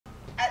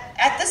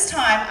this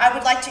time, I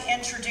would like to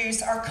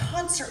introduce our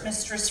concert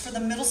mistress for the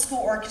middle school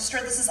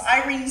orchestra. This is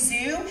Irene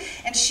Zhu,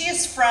 and she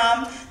is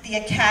from the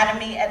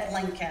Academy at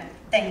Lincoln.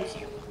 Thank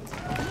you.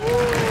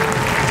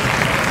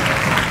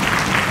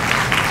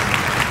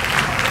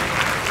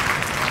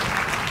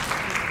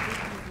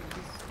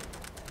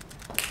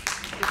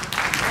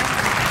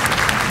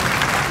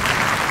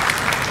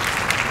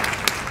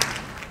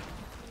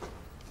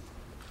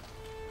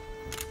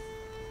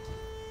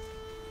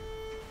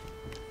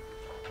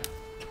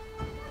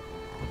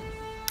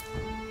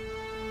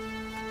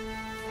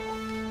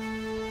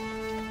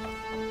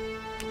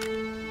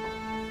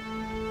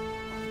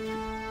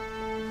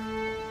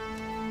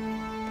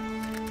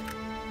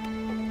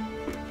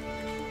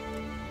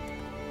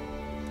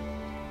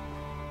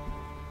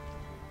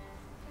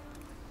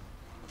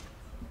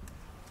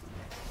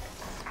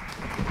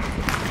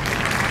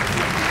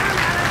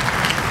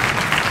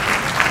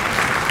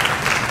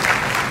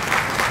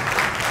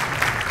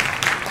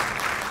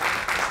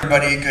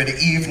 Everybody, good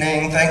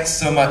evening. Thanks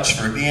so much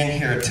for being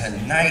here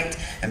tonight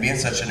and being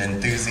such an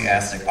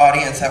enthusiastic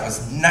audience. That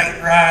was Night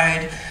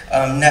Ride.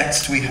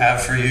 Next we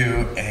have for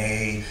you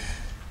a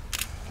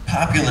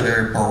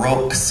popular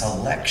Baroque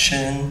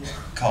selection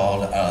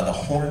called the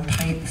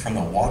Hornpipe from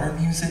the Water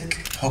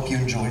Music. Hope you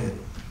enjoy it.